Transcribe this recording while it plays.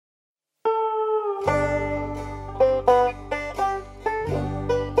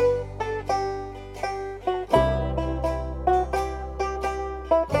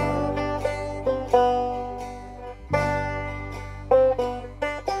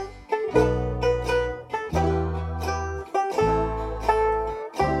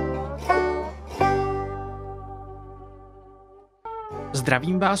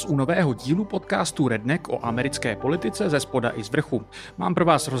Zdravím vás u nového dílu podcastu Redneck o americké politice ze spoda i z vrchu. Mám pro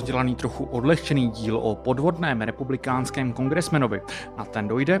vás rozdělaný trochu odlehčený díl o podvodném republikánském kongresmenovi. Na ten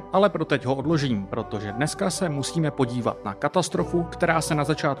dojde, ale pro teď ho odložím, protože dneska se musíme podívat na katastrofu, která se na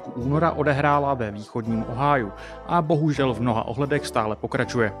začátku února odehrála ve východním Ohiu a bohužel v mnoha ohledech stále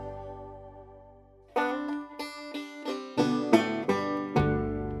pokračuje.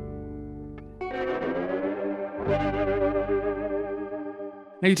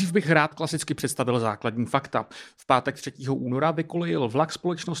 Nejdřív bych rád klasicky představil základní fakta. V pátek 3. února vykolejil vlak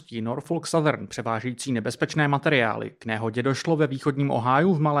společnosti Norfolk Southern převážející nebezpečné materiály. K nehodě došlo ve východním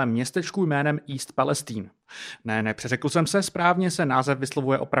Ohiu v malém městečku jménem East Palestine. Nepřeřekl jsem se, správně se název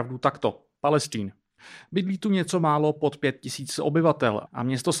vyslovuje opravdu takto. Palestine. Bydlí tu něco málo pod 5000 obyvatel a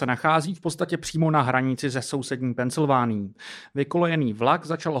město se nachází v podstatě přímo na hranici se sousední Pensylvánií. Vykolejený vlak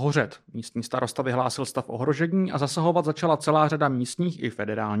začal hořet. Místní starosta vyhlásil stav ohrožení a zasahovat začala celá řada místních i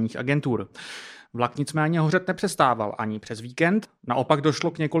federálních agentur. Vlak nicméně hořet nepřestával ani přes víkend, naopak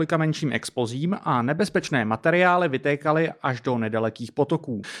došlo k několika menším explozím a nebezpečné materiály vytékaly až do nedalekých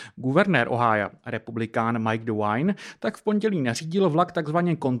potoků. Guvernér Ohia, republikán Mike DeWine, tak v pondělí nařídil vlak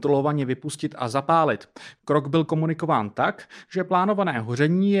takzvaně kontrolovaně vypustit a zapálit. Krok byl komunikován tak, že plánované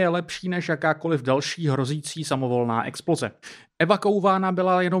hoření je lepší než jakákoliv další hrozící samovolná exploze. Evakuována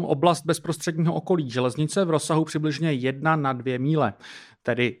byla jenom oblast bezprostředního okolí železnice v rozsahu přibližně 1 na 2 míle,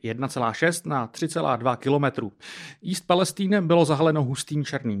 tedy 1,6 na 3,2 kilometru. East Palestine bylo zahaleno hustým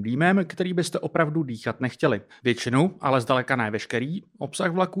černým dýmem, který byste opravdu dýchat nechtěli. Většinu, ale zdaleka ne veškerý,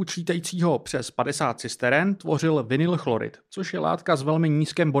 obsah vlaku čítajícího přes 50 cisteren tvořil vinylchlorid, což je látka s velmi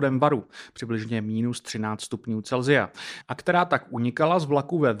nízkým bodem varu, přibližně minus 13 stupňů Celsia, a která tak unikala z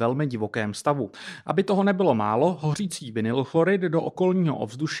vlaku ve velmi divokém stavu. Aby toho nebylo málo, hořící vinylchlorid do okolního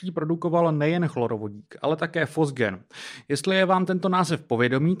ovzduší produkoval nejen chlorovodík, ale také fosgen. Jestli je vám tento název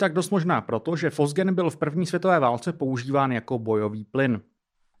povědomí, tak dost možná proto, že fosgen byl v první světové válce používán jako bojový plyn.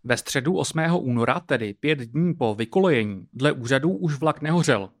 Ve středu 8. února, tedy 5 dní po vykolejení, dle úřadů už vlak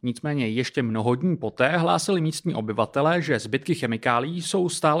nehořel. Nicméně ještě mnoho dní poté hlásili místní obyvatelé, že zbytky chemikálií jsou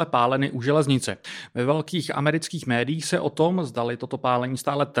stále páleny u železnice. Ve velkých amerických médiích se o tom, zdali toto pálení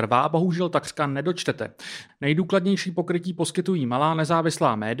stále trvá, bohužel takřka nedočtete. Nejdůkladnější pokrytí poskytují malá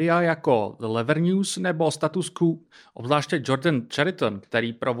nezávislá média jako The Lever News nebo Status Quo, obzvláště Jordan Chariton,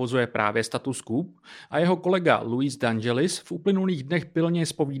 který provozuje právě Status Quo, a jeho kolega Louis D'Angelis v uplynulých dnech pilně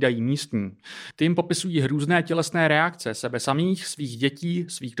povídají místní. Ty jim popisují hrůzné tělesné reakce sebe samých, svých dětí,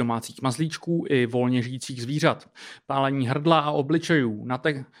 svých domácích mazlíčků i volně žijících zvířat. Pálení hrdla a obličejů,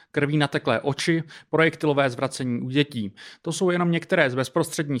 krví nateklé oči, projektilové zvracení u dětí. To jsou jenom některé z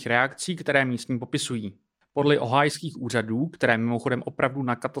bezprostředních reakcí, které místní popisují. Podle ohajských úřadů, které mimochodem opravdu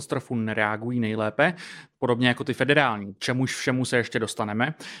na katastrofu nereagují nejlépe, podobně jako ty federální, čemuž všemu se ještě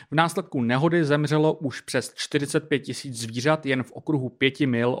dostaneme, v následku nehody zemřelo už přes 45 000 zvířat jen v okruhu 5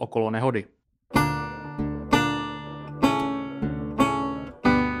 mil okolo nehody.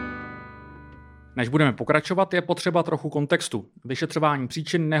 Než budeme pokračovat, je potřeba trochu kontextu. Vyšetřování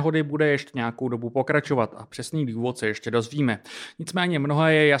příčin nehody bude ještě nějakou dobu pokračovat a přesný důvod se ještě dozvíme. Nicméně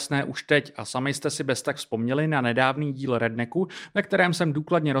mnohé je jasné už teď a sami jste si bez tak vzpomněli na nedávný díl Rednecku, ve kterém jsem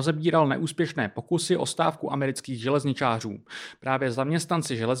důkladně rozebíral neúspěšné pokusy o stávku amerických železničářů. Právě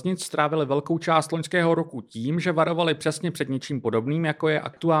zaměstnanci železnic strávili velkou část loňského roku tím, že varovali přesně před něčím podobným, jako je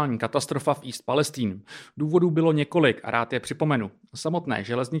aktuální katastrofa v East Palestine. Důvodů bylo několik a rád je připomenu. Samotné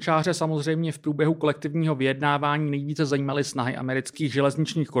železničáře samozřejmě v průběhu kolektivního vyjednávání nejvíce zajímaly snahy amerických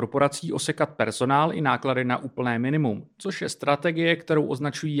železničních korporací osekat personál i náklady na úplné minimum, což je strategie, kterou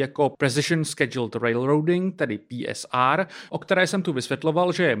označují jako Precision Scheduled Railroading, tedy PSR, o které jsem tu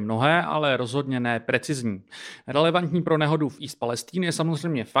vysvětloval, že je mnohé, ale rozhodně ne precizní. Relevantní pro nehodu v East Palestine je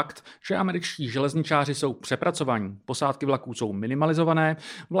samozřejmě fakt, že američtí železničáři jsou přepracovaní, posádky vlaků jsou minimalizované,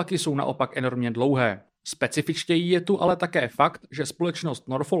 vlaky jsou naopak enormně dlouhé. Specifičtěji je tu ale také fakt, že společnost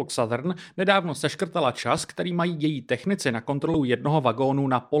Norfolk Southern nedávno seškrtala čas, který mají její technici na kontrolu jednoho vagónu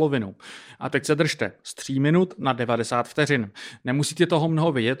na polovinu. A teď se držte, z 3 minut na 90 vteřin. Nemusíte toho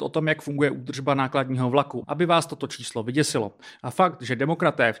mnoho vědět o tom, jak funguje údržba nákladního vlaku, aby vás toto číslo vyděsilo. A fakt, že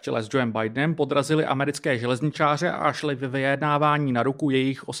demokraté v čele s Joem Bidenem podrazili americké železničáře a šli ve vyjednávání na ruku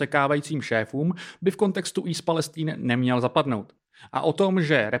jejich osekávajícím šéfům, by v kontextu East Palestine neměl zapadnout. A o tom,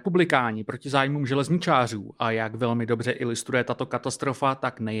 že republikáni proti zájmům železničářů a jak velmi dobře ilustruje tato katastrofa,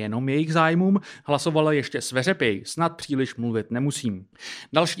 tak nejenom jejich zájmům, hlasovali ještě sveřepěji, snad příliš mluvit nemusím.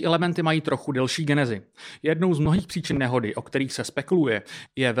 Další elementy mají trochu delší genezi. Jednou z mnohých příčin nehody, o kterých se spekuluje,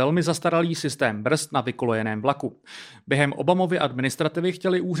 je velmi zastaralý systém brzd na vykolejeném vlaku. Během Obamovy administrativy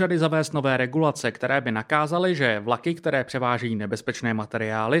chtěli úřady zavést nové regulace, které by nakázaly, že vlaky, které převážejí nebezpečné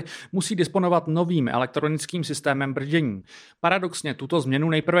materiály, musí disponovat novým elektronickým systémem brzdění. Paradoxně tuto změnu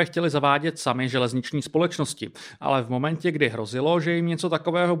nejprve chtěli zavádět sami železniční společnosti, ale v momentě, kdy hrozilo, že jim něco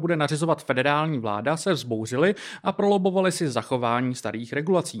takového bude nařizovat federální vláda, se vzbouřili a prolobovali si zachování starých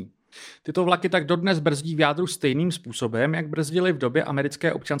regulací. Tyto vlaky tak dodnes brzdí v jádru stejným způsobem, jak brzdili v době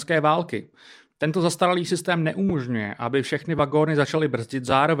americké občanské války. Tento zastaralý systém neumožňuje, aby všechny vagóny začaly brzdit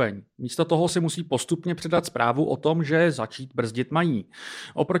zároveň. Místo toho si musí postupně předat zprávu o tom, že začít brzdit mají.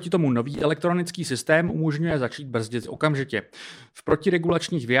 Oproti tomu nový elektronický systém umožňuje začít brzdit okamžitě. V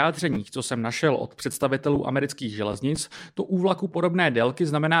protiregulačních vyjádřeních, co jsem našel od představitelů amerických železnic, to u vlaku podobné délky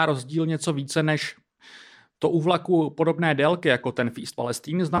znamená rozdíl něco více než To u vlaku podobné délky jako ten v East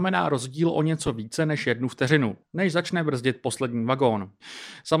Palestine znamená rozdíl o něco více než 1 vteřinu, než začne brzdit poslední vagón.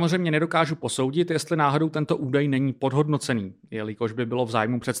 Samozřejmě nedokážu posoudit, jestli náhodou tento údaj není podhodnocený, jelikož by bylo v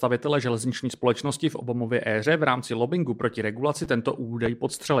zájmu představitele železniční společnosti v Obamově éře v rámci lobbingu proti regulaci tento údaj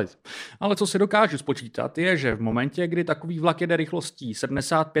podstřelit. Ale co si dokážu spočítat je, že v momentě, kdy takový vlak jede rychlostí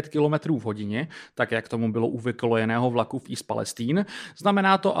 75 km v hodině, tak jak tomu bylo u vykolejeného vlaku v East Palestine,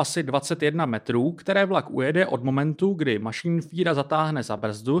 znamená to asi 21 metrů, které vlak ujede od momentu, kdy machine feeder zatáhne za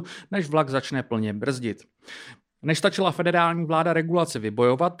brzdu, než vlak začne plně brzdit. Než stačila federální vláda regulaci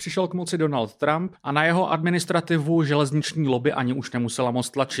vybojovat, přišel k moci Donald Trump a na jeho administrativu železniční lobby ani už nemusela moc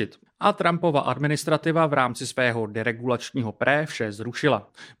tlačit. A Trumpova administrativa v rámci svého deregulačního vše zrušila.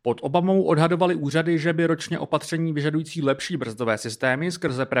 Pod Obamou odhadovali úřady, že by ročně opatření vyžadující lepší brzdové systémy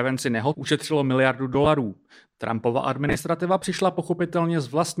skrze prevenci nehod ušetřilo $1 miliard. Trumpova administrativa přišla pochopitelně s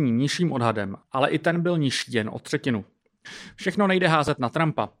vlastním nižším odhadem, ale i ten byl nižší jen o 1/3. Všechno nejde házet na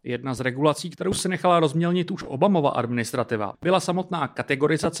Trumpa. Jedna z regulací, kterou se nechala rozmělnit už Obamova administrativa, byla samotná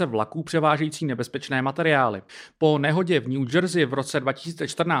kategorizace vlaků převážející nebezpečné materiály. Po nehodě v New Jersey v roce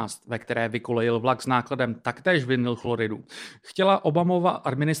 2014, ve které vykolejil vlak s nákladem taktéž vinylchloridu, chtěla Obamova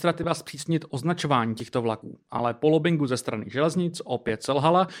administrativa zpřísnit označování těchto vlaků, ale po lobbingu ze strany železnic opět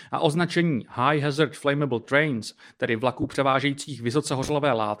selhala a označení High Hazard Flammable Trains, tedy vlaků převážejících vysoce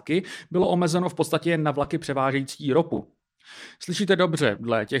hořlavé látky, bylo omezeno v podstatě jen na vlaky převážející ropu. Slyšíte dobře,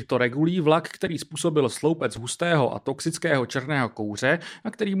 dle těchto regulí vlak, který způsobil sloupec hustého a toxického černého kouře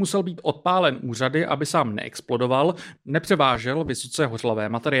a který musel být odpálen úřady, aby sám neexplodoval, nepřevážel vysoce hořlavé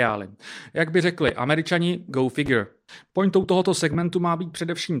materiály. Jak by řekli Američani, go figure. Pointou tohoto segmentu má být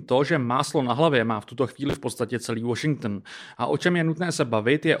především to, že máslo na hlavě má v tuto chvíli v podstatě celý Washington. A o čem je nutné se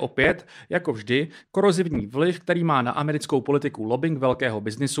bavit, je opět, jako vždy, korozivní vliv, který má na americkou politiku lobbying velkého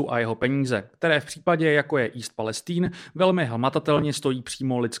biznisu a jeho peníze, které v případě, jako je East Palestine, velmi hmatatelně stojí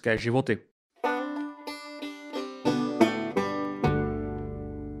přímo lidské životy.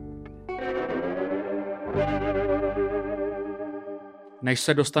 Než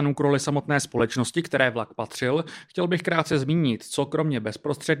se dostanu k roli samotné společnosti, které vlak patřil, chtěl bych krátce zmínit, co kromě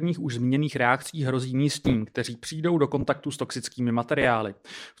bezprostředních už zmíněných reakcí hrozí místním, kteří přijdou do kontaktu s toxickými materiály.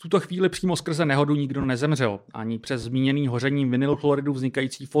 V tuto chvíli přímo skrze nehodu nikdo nezemřel, ani přes zmíněný hořením vinylchloridu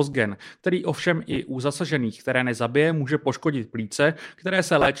vznikající fosgen, který ovšem i u zasažených, které nezabije, může poškodit plíce, které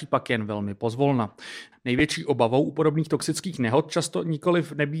se léčí pak jen velmi pozvolna. Největší obavou u podobných toxických nehod často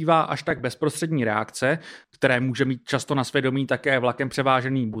nikoliv nebývá až tak bezprostřední reakce, které může mít často na svědomí také vlakem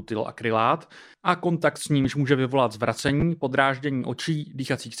převážený butylacrylát a kontakt s nímž může vyvolat zvracení, podráždění očí,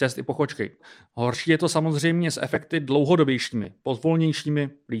 dýchacích cest i pochočky. Horší je to samozřejmě s efekty dlouhodobějšími, pozvolnějšími,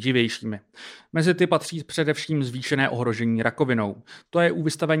 plíživějšími. Mezi ty patří především zvýšené ohrožení rakovinou. To je u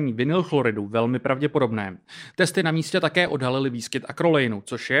vystavení vinylchloridu velmi pravděpodobné. Testy na místě také odhalily výskyt akrolejnu,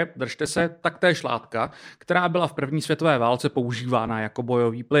 což je, držte se, taktéž látka, která byla v první světové válce používána jako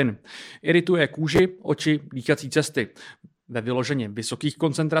bojový plyn. Irituje kůži, oči, dýchací cesty. Ve vyloženě vysokých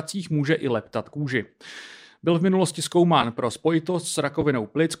koncentracích může i leptat kůži. Byl v minulosti zkoumán pro spojitost s rakovinou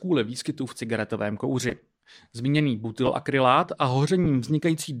plic kvůli výskytu v cigaretovém kouři. Zmíněný butylacrylát a hořením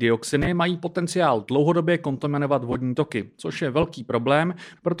vznikající dioxiny mají potenciál dlouhodobě kontaminovat vodní toky, což je velký problém,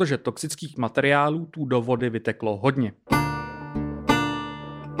 protože toxických materiálů tu do vody vyteklo hodně.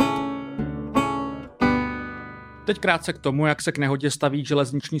 Teď krátce k tomu, jak se k nehodě staví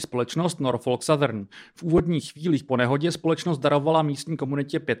železniční společnost Norfolk Southern. V úvodních chvílích po nehodě společnost darovala místní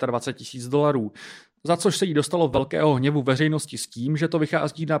komunitě $25,000. za což se jí dostalo velkého hněvu veřejnosti s tím, že to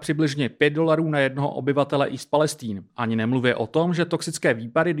vychází na přibližně $5 na jednoho obyvatele East Palestine. Ani nemluvě o tom, že toxické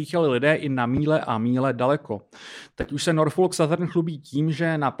výpary dýchali lidé i na míle a míle daleko. Teď už se Norfolk Southern chlubí tím,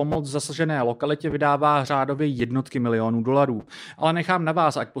 že na pomoc zasažené lokalitě vydává řádově jednotky milionů dolarů. Ale nechám na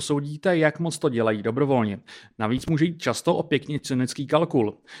vás, ať posoudíte, jak moc to dělají dobrovolně. Navíc může jít často o pěkně cynický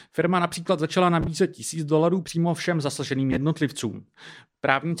kalkul. Firma například začala nabízet $1000 přímo všem zasaženým jednotlivcům.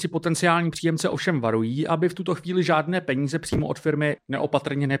 Právníci potenciální příjemce ovšem varují, aby v tuto chvíli žádné peníze přímo od firmy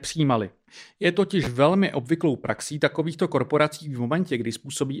neopatrně nepřijímali. Je totiž velmi obvyklou praxí takovýchto korporací v momentě, kdy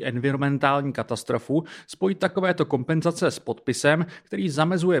způsobí environmentální katastrofu, spojit takovéto kompenzace s podpisem, který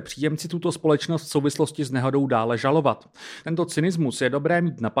zamezuje příjemci tuto společnost v souvislosti s nehodou dále žalovat. Tento cynismus je dobré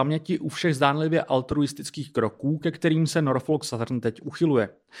mít na paměti u všech zdánlivě altruistických kroků, ke kterým se Norfolk Southern teď uchyluje.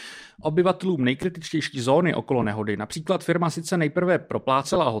 Obyvatelům nejkritičtější zóny okolo nehody například firma sice nejprve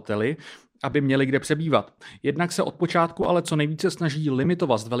proplácela hotely, aby měli kde přebývat. Jednak se od počátku ale co nejvíce snaží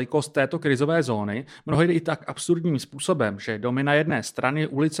limitovat velikost této krizové zóny, mnohdy i tak absurdním způsobem, že domy na jedné straně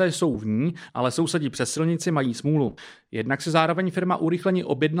ulice jsou v ní, ale sousedi přes silnici mají smůlu. Jednak se zároveň firma urychleně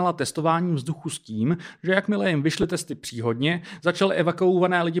objednala testování vzduchu s tím, že jakmile jim vyšly testy příhodně, začaly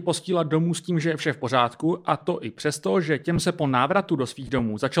evakuované lidi posílat domů s tím, že je vše v pořádku, a to i přesto, že těm se po návratu do svých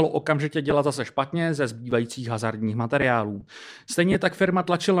domů začalo okamžitě dělat zase špatně ze zbývajících hazardních materiálů. Stejně tak firma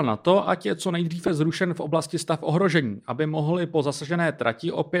tlačila na to, ať je co nejdříve zrušen v oblasti stav ohrožení, aby mohli po zasažené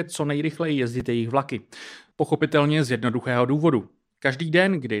trati opět co nejrychleji jezdit jejich vlaky. Pochopitelně z jednoduchého důvodu. Každý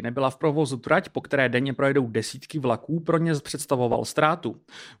den, kdy nebyla v provozu trať, po které denně projedou desítky vlaků, pro ně představoval ztrátu.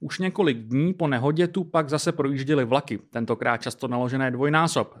 Už několik dní po nehodě tu pak zase projížděly vlaky, tentokrát často naložené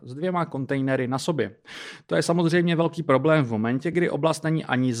dvojnásob, s 2 kontejnery na sobě. To je samozřejmě velký problém v momentě, kdy oblast není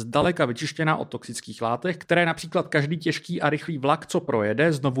ani zdaleka vyčištěna od toxických látek, které například každý těžký a rychlý vlak, co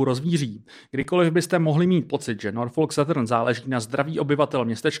projede, znovu rozvíří. Kdykoliv byste mohli mít pocit, že Norfolk Southern záleží na zdraví obyvatel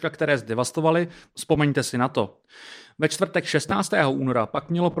městečka, které zdevastovali, vzpomeňte si na to. Ve čtvrtek 16. února pak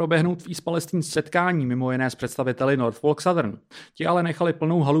mělo proběhnout v East Palestine setkání mimo jiné s představiteli Norfolk Southern. Ti ale nechali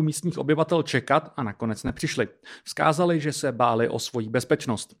plnou halu místních obyvatel čekat a nakonec nepřišli. Vzkázali, že se báli o svoji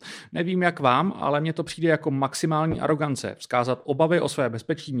bezpečnost. Nevím jak vám, ale mně to přijde jako maximální arogance vzkázat obavy o své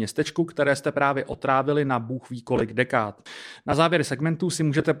bezpečí městečku, které jste právě otrávili na bůh ví kolik dekád. Na závěr segmentu si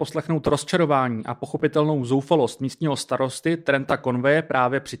můžete poslechnout rozčarování a pochopitelnou zoufalost místního starosty Trenta Conwaye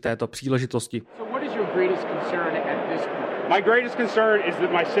právě při této příležitosti. My greatest concern is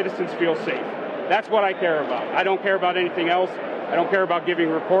that my citizens feel safe. That's what I care about. I don't care about anything else. I don't care about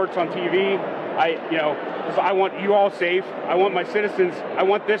giving reports on TV. I want you all safe. I want my citizens. I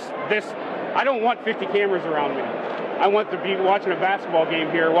want this. I don't want 50 cameras around me. I want to be watching a basketball game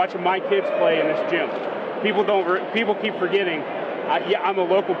here, watching my kids play in this gym. People keep forgetting. I'm a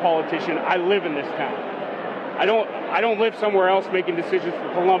local politician. I live in this town. I don't live somewhere else making decisions for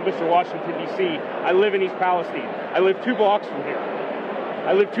Columbus or Washington, D.C. I live in East Palestine. I live 2 blocks from here.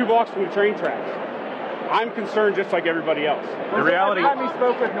 I live 2 blocks from the train tracks. I'm concerned just like everybody else. The reality... Have you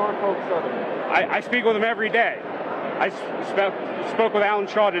spoke with Norfolk Southern? I speak with them every day. I spoke with Alan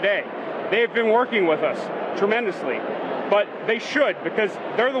Shaw today. They have been working with us tremendously. But they should, because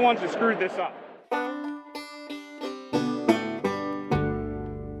they're the ones that screwed this up.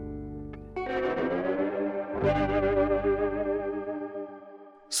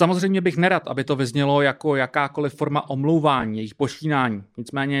 Samozřejmě bych nerad, aby to vyznělo jako jakákoliv forma omlouvání jejich počínání.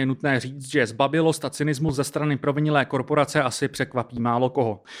 Nicméně je nutné říct, že zbabělost a cynismus ze strany provinilé korporace asi překvapí málo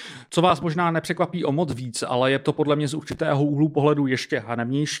koho. Co vás možná nepřekvapí o moc víc, ale je to podle mě z určitého úhlu pohledu ještě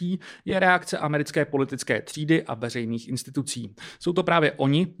hanebnější, je reakce americké politické třídy a veřejných institucí. Jsou to právě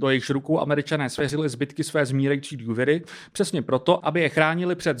oni, do jejichž rukou Američané svěřili zbytky své zmírající důvěry, přesně proto, aby je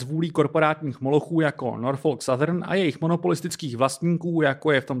chránili před zvůlí korporátních molochů jako Norfolk Southern a jejich monopolistických vlastníků,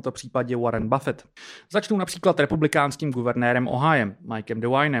 jako je v tomto případě Warren Buffett. Začnu například republikánským guvernérem Ohiem, Mikem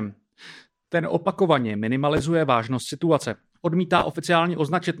DeWinem. Ten opakovaně minimalizuje vážnost situace. Odmítá oficiálně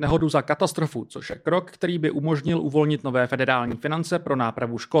označit nehodu za katastrofu, což je krok, který by umožnil uvolnit nové federální finance pro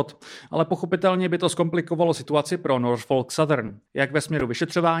nápravu škod. Ale pochopitelně by to zkomplikovalo situaci pro Norfolk Southern, jak ve směru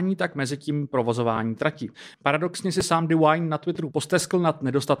vyšetřování, tak mezi tím provozování trati. Paradoxně si sám DeWine na Twitteru posteskl nad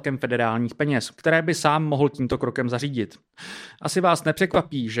nedostatkem federálních peněz, které by sám mohl tímto krokem zařídit. Asi vás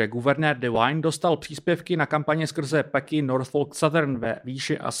nepřekvapí, že guvernér DeWine dostal příspěvky na kampaně skrze PACy Norfolk Southern ve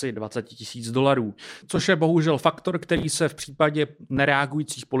výši asi $20,000, což je bohužel faktor, který se v případě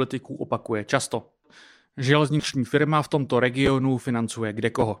nereagujících politiků opakuje často. Železniční firma v tomto regionu financuje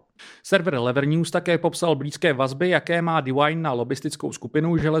kdekoho. Server Lever News také popsal blízké vazby, jaké má DeWine na lobistickou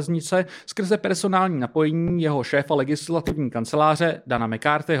skupinu železnice skrze personální napojení jeho šéfa legislativní kanceláře Dana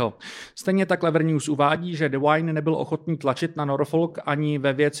McCarthyho. Stejně tak Lever News uvádí, že DeWine nebyl ochotný tlačit na Norfolk ani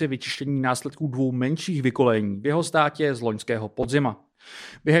ve věci vyčištění následků 2 menších vykolejení v jeho státě z loňského podzima.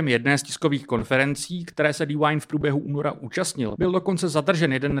 Během jedné z tiskových konferencí, které se DeWine v průběhu února účastnil, byl dokonce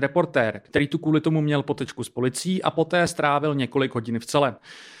zadržen jeden reportér, který tu kvůli tomu měl potečku s policií a poté strávil několik hodin v cele.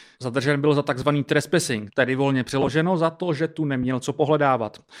 Zadržen byl za takzvaný trespassing, tedy volně přeloženo za to, že tu neměl co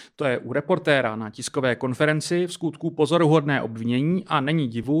pohledávat. To je u reportéra na tiskové konferenci v skutku pozoruhodné obvinění a není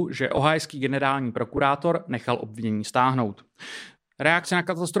divu, že ohajský generální prokurátor nechal obvinění stáhnout. Reakce na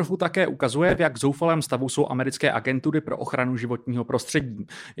katastrofu také ukazuje, v jak zoufalém stavu jsou americké agentury pro ochranu životního prostředí.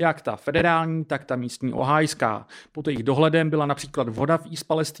 Jak ta federální, tak ta místní ohajská. Pod jejich dohledem byla například voda v East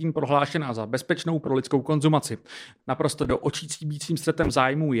Palestine prohlášena za bezpečnou pro lidskou konzumaci. Naprosto do očí cíbícím střetem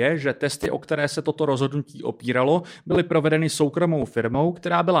zájmů je, že testy, o které se toto rozhodnutí opíralo, byly provedeny soukromou firmou,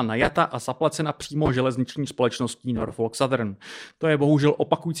 která byla najata a zaplacena přímo železniční společností Norfolk Southern. To je bohužel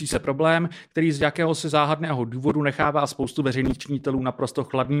opakující se problém, který z jakéhosi záhadného důvodu nechává spoustu veřejných činitelů naprosto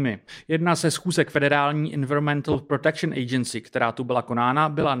chladnými. Jedna ze schůzek Federální Environmental Protection Agency, která tu byla konána,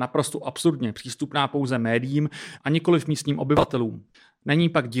 byla naprosto absurdně přístupná pouze médiím a nikoliv místním obyvatelům. Není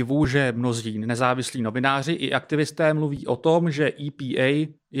pak divu, že mnozí nezávislí novináři i aktivisté mluví o tom, že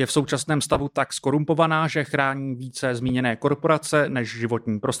EPA je v současném stavu tak skorumpovaná, že chrání více zmíněné korporace než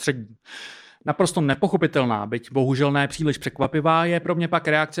životní prostředí. Naprosto nepochopitelná, byť bohužel ne příliš překvapivá, je pro mě pak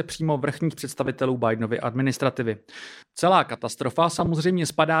reakce přímo vrchních představitelů Bidenovy administrativy. Celá katastrofa samozřejmě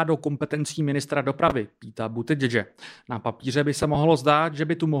spadá do kompetencí ministra dopravy, Peta Buttigiege. Na papíře by se mohlo zdát, že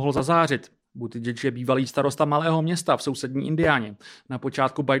by tu mohl zazářit. Buttigieg je bývalý starosta malého města v sousední Indianě. Na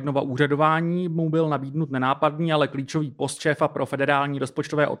počátku Bidenova úřadování mu byl nabídnut nenápadný, ale klíčový post šéfa pro federální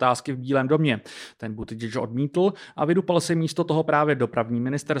rozpočtové otázky v Bílém domě. Ten Buttigieg odmítl a vydupal si místo toho právě dopravní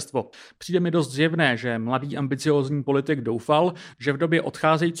ministerstvo. Přijde mi dost zjevné, že mladý ambiciózní politik doufal, že v době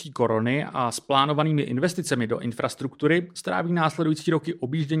odcházející korony a s plánovanými investicemi do infrastruktury stráví následující roky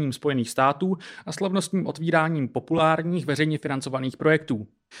objížděním Spojených států a slavnostním otvíráním populárních veřejně financovaných projektů.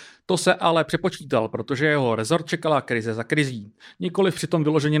 To se ale přepočítal, protože jeho rezort čekala krize za krizí, nikoliv přitom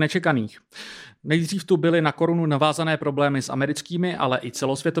vyloženě nečekaných. Nejdřív tu byly na korunu navázané problémy s americkými, ale i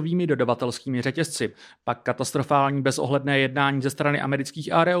celosvětovými dodavatelskými řetězci, pak katastrofální bezohledné jednání ze strany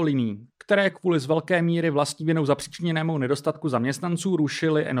amerických aerolinií, které kvůli z velké míry vlastní vinou zapříčiněnému nedostatku zaměstnanců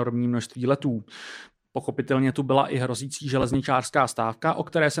rušily enormní množství letů. Pochopitelně tu byla i hrozící železničářská stávka, o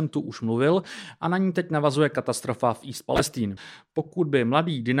které jsem tu už mluvil, a na ní teď navazuje katastrofa v East Palestine. Pokud by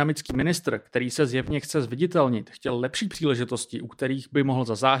mladý dynamický ministr, který se zjevně chce zviditelnit, chtěl lepší příležitosti, u kterých by mohl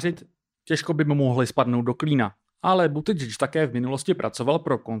zazářit, těžko by mu mohli spadnout do klína. Ale Buttigieg také v minulosti pracoval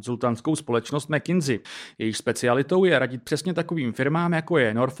pro konzultantskou společnost McKinsey. Jejíž specialitou je radit přesně takovým firmám, jako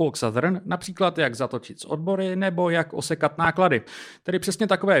je Norfolk Southern, například jak zatočit s odbory nebo jak osekat náklady. Tedy přesně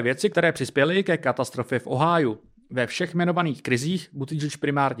takové věci, které přispěly ke katastrofě v Ohiu. Ve všech jmenovaných krizích Buttigieg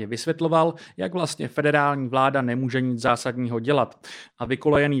primárně vysvětloval, jak vlastně federální vláda nemůže nic zásadního dělat. A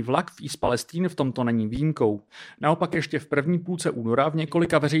vykolejený vlak v East Palestine v tomto není výjimkou. Naopak ještě v první půlce února v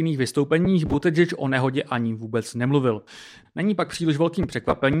několika veřejných vystoupeních Buttigieg o nehodě ani vůbec nemluvil. Není pak příliš velkým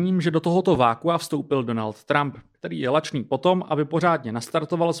překvapením, že do tohoto vákua vstoupil Donald Trump, který je lačný potom, aby pořádně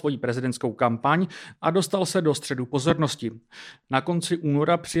nastartoval svoji prezidentskou kampaň a dostal se do středu pozornosti. Na konci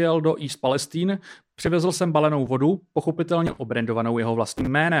února přijel do East Palestine, přivezl sem balenou vodu, pochopitelně obrandovanou jeho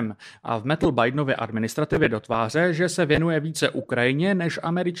vlastním jménem, a vmetl Bidenově administrativě do tváře, že se věnuje více Ukrajině než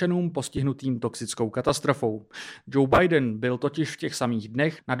Američanům postihnutým toxickou katastrofou. Joe Biden byl totiž v těch samých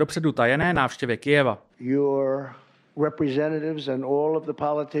dnech na dopředu tajené návštěvě Kyjeva. Your representatives and all of the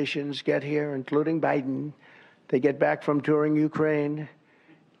politicians get here, including Biden. They get back from touring Ukraine,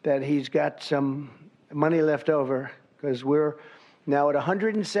 that he's got some money left over, because we're now at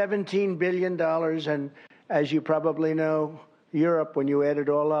 $117 billion, and as you probably know, Europe, when you add it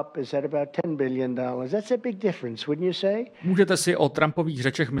all up, is at about $10 billion. That's a big difference, wouldn't you say? Můžete si o Trumpových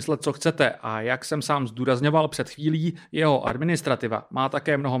řečech myslet, co chcete, a jak jsem sám zdůrazňoval před chvílí, jeho administrativa má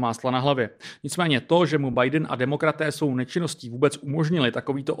také mnoho másla na hlavě. Nicméně to, že mu Biden a demokraté svou nečinností vůbec umožnili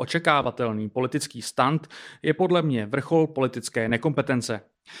takovýto očekávatelný politický stunt, je podle mě vrchol politické nekompetence.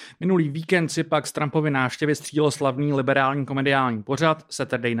 Minulý víkend si pak z Trumpovy návštěvy střílel slavný liberální komediální pořad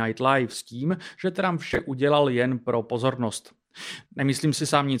Saturday Night Live s tím, že Trump vše udělal jen pro pozornost. Nemyslím si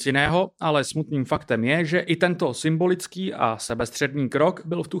sám nic jiného, ale smutným faktem je, že i tento symbolický a sebestředný krok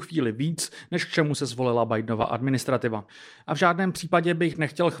byl v tu chvíli víc, než k čemu se zvolila Bidenova administrativa. A v žádném případě bych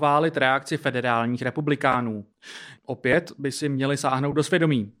nechtěl chválit reakci federálních republikánů. Opět by si měli sáhnout do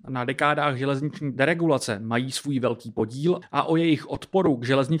svědomí. Na dekádách železniční deregulace mají svůj velký podíl a o jejich odporu k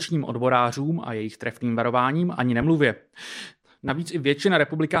železničním odborářům a jejich trefným varováním ani nemluvě. Navíc i většina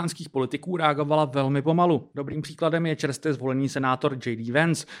republikánských politiků reagovala velmi pomalu. Dobrým příkladem je čerstvě zvolený senátor J.D.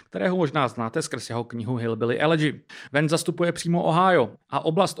 Vance, kterého možná znáte skrz jeho knihu Hillbilly Elegy. Vance zastupuje přímo Ohio a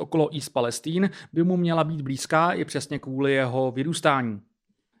oblast okolo East Palestine by mu měla být blízká i přesně kvůli jeho vyrůstání.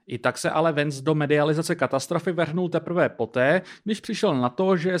 I tak se ale Vance do medializace katastrofy vrhnul teprve poté, když přišel na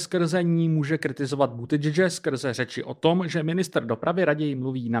to, že skrze ní může kritizovat Buttigiege skrze řeči o tom, že ministr dopravy raději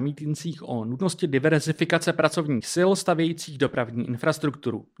mluví na mítincích o nutnosti diverzifikace pracovních sil stavějících dopravní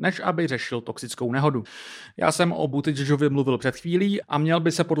infrastrukturu, než aby řešil toxickou nehodu. Já jsem o Buttigiegovi mluvil před chvílí a měl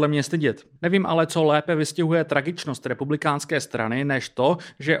by se podle mě stydět. Nevím ale, co lépe vystihuje tragičnost republikánské strany, než to,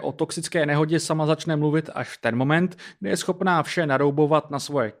 že o toxické nehodě sama začne mluvit až v ten moment, kdy je schopná vše naroubovat na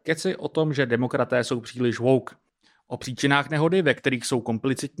svoje keci o tom, že demokraté jsou příliš woke. O příčinách nehody, ve kterých jsou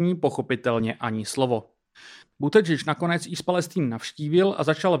komplicitní, pochopitelně ani slovo. Buttigieg nakonec East Palestine navštívil a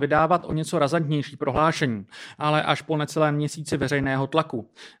začal vydávat o něco razantnější prohlášení, ale až po necelém měsíci veřejného tlaku.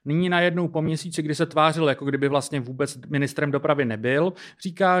 Nyní najednou po měsíci, kdy se tvářil, jako kdyby vlastně vůbec ministrem dopravy nebyl,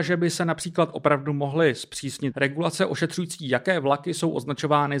 říká, že by se například opravdu mohly zpřísnit regulace ošetřující, jaké vlaky jsou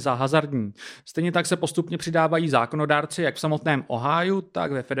označovány za hazardní. Stejně tak se postupně přidávají zákonodárci jak v samotném Ohiu,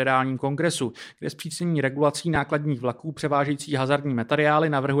 tak ve federálním kongresu, kde zpřísnění regulací nákladních vlaků převážející hazardní materiály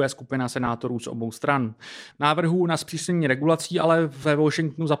navrhuje skupina senátorů z obou stran. Návrhů na zpřísnění regulací ale ve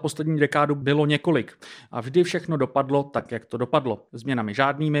Washingtonu za poslední dekádu bylo několik a vždy všechno dopadlo tak, jak to dopadlo, změnami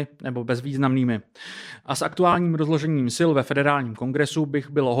žádnými nebo bezvýznamnými. A s aktuálním rozložením sil ve federálním kongresu bych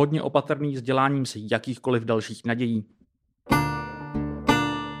byl hodně opatrný s děláním si jakýchkoliv dalších nadějí.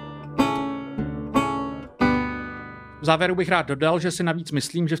 V závěru bych rád dodal, že si navíc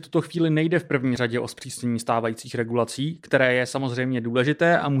myslím, že v tuto chvíli nejde v první řadě o zpřísnění stávajících regulací, které je samozřejmě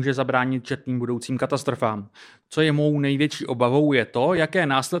důležité a může zabránit četným budoucím katastrofám. Co je mou největší obavou je to, jaké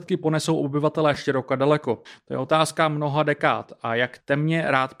následky ponesou obyvatelé široka daleko. To je otázka mnoha dekád a jak temně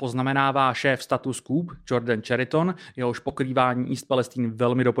rád poznamenává šéf Status Quo Jordan Chariton, jehož pokrývání East Palestine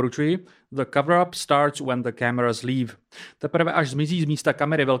velmi doporučuji, the cover-up starts when the cameras leave. Teprve až zmizí z místa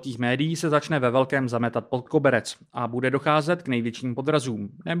kamery velkých médií se začne ve velkém zametat pod koberec a bude docházet k největším podrazům,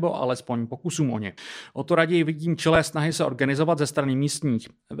 nebo alespoň pokusům o ně. O to raději vidím čelé snahy se organizovat ze strany místních.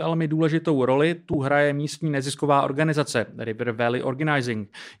 Velmi důležitou roli tu hraje místní nezisková organizace River Valley Organizing.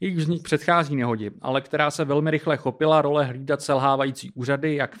 Jejich vznik předchází nehodě, ale která se velmi rychle chopila role hlídat selhávající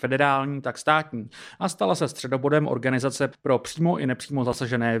úřady, jak federální, tak státní, a stala se středobodem organizace pro přímo i nepřímo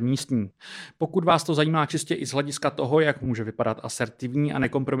zasažené místní. Pokud vás to zajímá čistě i z hlediska toho, jak může vypadat asertivní a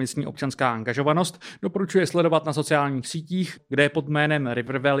nekompromisní občanská angažovanost, doporučuji sledovat na sociálních sítích, kde pod jménem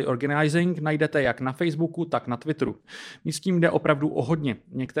River Valley Organizing najdete jak na Facebooku, tak na Twitteru. Místním jde opravdu o hodně.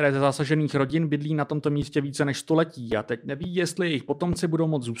 Některé ze zasažených rodin bydlí na tomto místě více než století a teď neví, jestli jejich potomci budou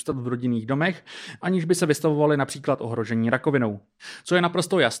moct zůstat v rodinných domech, aniž by se vystavovali například ohrožení rakovinou. Co je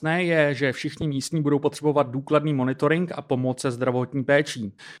naprosto jasné, je, že všichni místní budou potřebovat důkladný monitoring a pomoc se zdravotní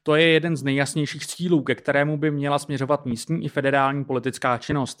péčí. To je jeden z nejjasnějších cílů, ke kterému by měla směřovat místní i federální politická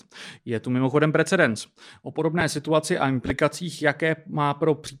činnost. Je tu mimochodem precedens. O podobné situaci a implikacích, jaké má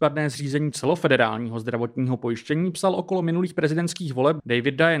pro případné zřízení celofederálního zdravotního pojištění, psal okolo minulých prezidentských voleb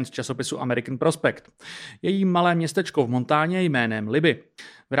David Dayen z časopisu American Prospect. Její malé městečko v Montáně jménem Libby.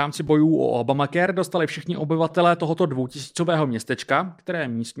 V rámci bojů o Obamacare dostali všichni obyvatelé tohoto 2000 městečka, které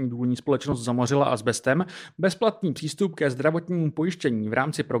místní důlní společnost zamořila asbestem, bezplatný přístup ke zdravotnímu pojištění v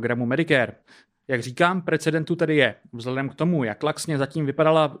rámci programu Medicare. Jak říkám, precedentu tedy je. Vzhledem k tomu, jak laxně zatím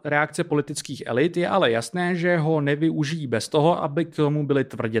vypadala reakce politických elit, je ale jasné, že ho nevyužijí bez toho, aby k tomu byly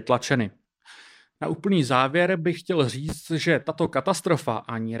tvrdě tlačeny. Na úplný závěr bych chtěl říct, že tato katastrofa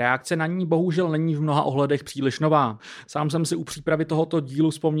ani reakce na ní bohužel není v mnoha ohledech příliš nová. Sám jsem si u přípravy tohoto dílu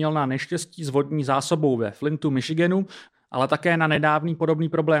vzpomněl na neštěstí s vodní zásobou ve Flintu, Michiganu, ale také na nedávný podobný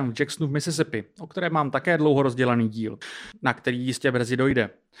problém v Jacksonu v Mississippi, o kterém mám také dlouho rozdělený díl, na který jistě brzy dojde.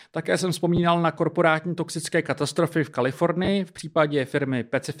 Také jsem vzpomínal na korporátní toxické katastrofy v Kalifornii v případě firmy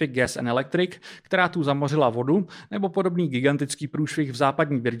Pacific Gas and Electric, která tu zamořila vodu, nebo podobný gigantický průšvih v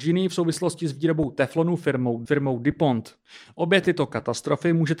západní Virginii v souvislosti s výrobou teflonu firmou DuPont. Obě tyto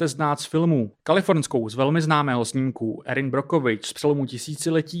katastrofy můžete znát z filmů. Kalifornskou z velmi známého snímku Erin Brockovich z přelomu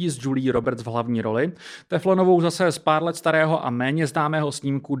tisíciletí s Julie Roberts v hlavní roli, teflonovou zase z pár let starého a méně známého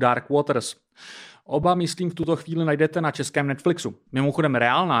snímku Dark Waters. Oba, myslím, v tuto chvíli najdete na českém Netflixu. Mimochodem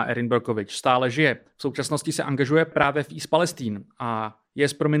reálná Erin Brockovich stále žije. V současnosti se angažuje právě v East Palestine a je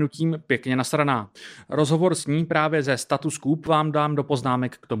s prominutím pěkně nasraná. Rozhovor s ní právě ze Status Scoop vám dám do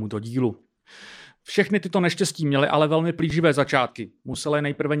poznámek k tomuto dílu. Všechny tyto neštěstí měly ale velmi plíživé začátky. Museli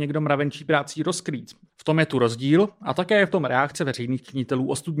nejprve někdo mravenčí práci rozkrýt. V tom je tu rozdíl a také je v tom reakce veřejných činitelů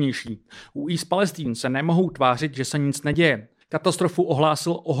ostudnější. U East Palestine se nemohou tvářit, že se nic neděje. Katastrofu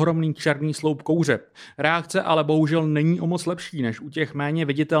ohlásil ohromný černý sloup kouře. Reakce ale bohužel není o moc lepší než u těch méně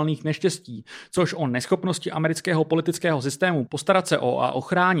viditelných neštěstí, což o neschopnosti amerického politického systému postarat se o a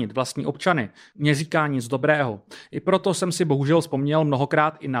ochránit vlastní občany neříká nic dobrého. I proto jsem si bohužel vzpomněl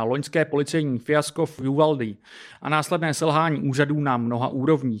mnohokrát i na loňské policejní fiasko v Uvalde a následné selhání úřadů na mnoha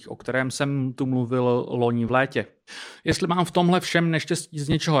úrovních, o kterém jsem tu mluvil loni v létě. Jestli mám v tomhle všem neštěstí z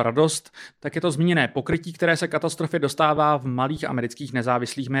něčeho radost, tak je to zmíněné pokrytí, které se katastrofě dostává v malých amerických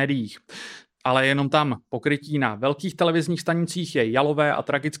nezávislých médiích. Ale jenom tam. Pokrytí na velkých televizních stanicích je jalové a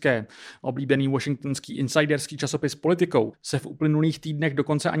tragické. Oblíbený washingtonský insiderský časopis Politikou se v uplynulých týdnech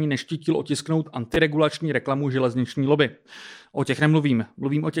dokonce ani neštítil otisknout antiregulační reklamu železniční lobby. O těch nemluvím.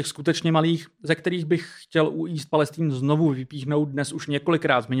 Mluvím o těch skutečně malých, ze kterých bych chtěl u East Palestine znovu vypíchnout dnes už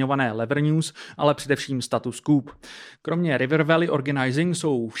několikrát zmiňované Lever News, ale především Status Scoop. Kromě River Valley Organizing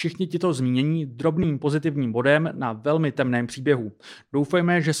jsou všichni tito zmínění drobným pozitivním bodem na velmi temném příběhu.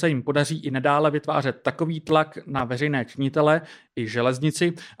 Doufejme, že se jim podaří i nadále vytvářet takový tlak na veřejné činitele i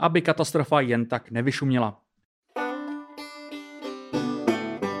železnici, aby katastrofa jen tak nevyšuměla.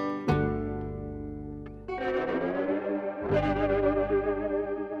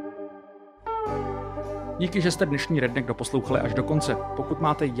 Díky, že jste dnešní Redneck doposlouchali až do konce. Pokud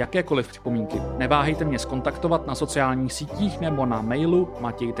máte jakékoliv připomínky, neváhejte mě zkontaktovat na sociálních sítích nebo na mailu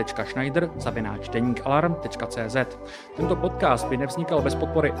matej.schneider@denikaalarm.cz. Tento podcast by nevznikal bez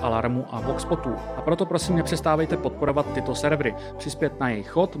podpory Alarmu a Voxpotu a proto prosím nepřestávejte podporovat tyto servery. Přispět na jejich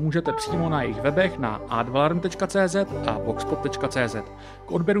chod můžete přímo na jejich webech na advalarm.cz a voxpot.cz.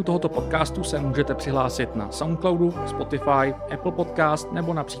 K odběru tohoto podcastu se můžete přihlásit na Soundcloudu, Spotify, Apple Podcast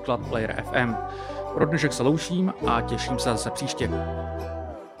nebo například Player FM. Pro dnešek se loučím a těším se zase příště.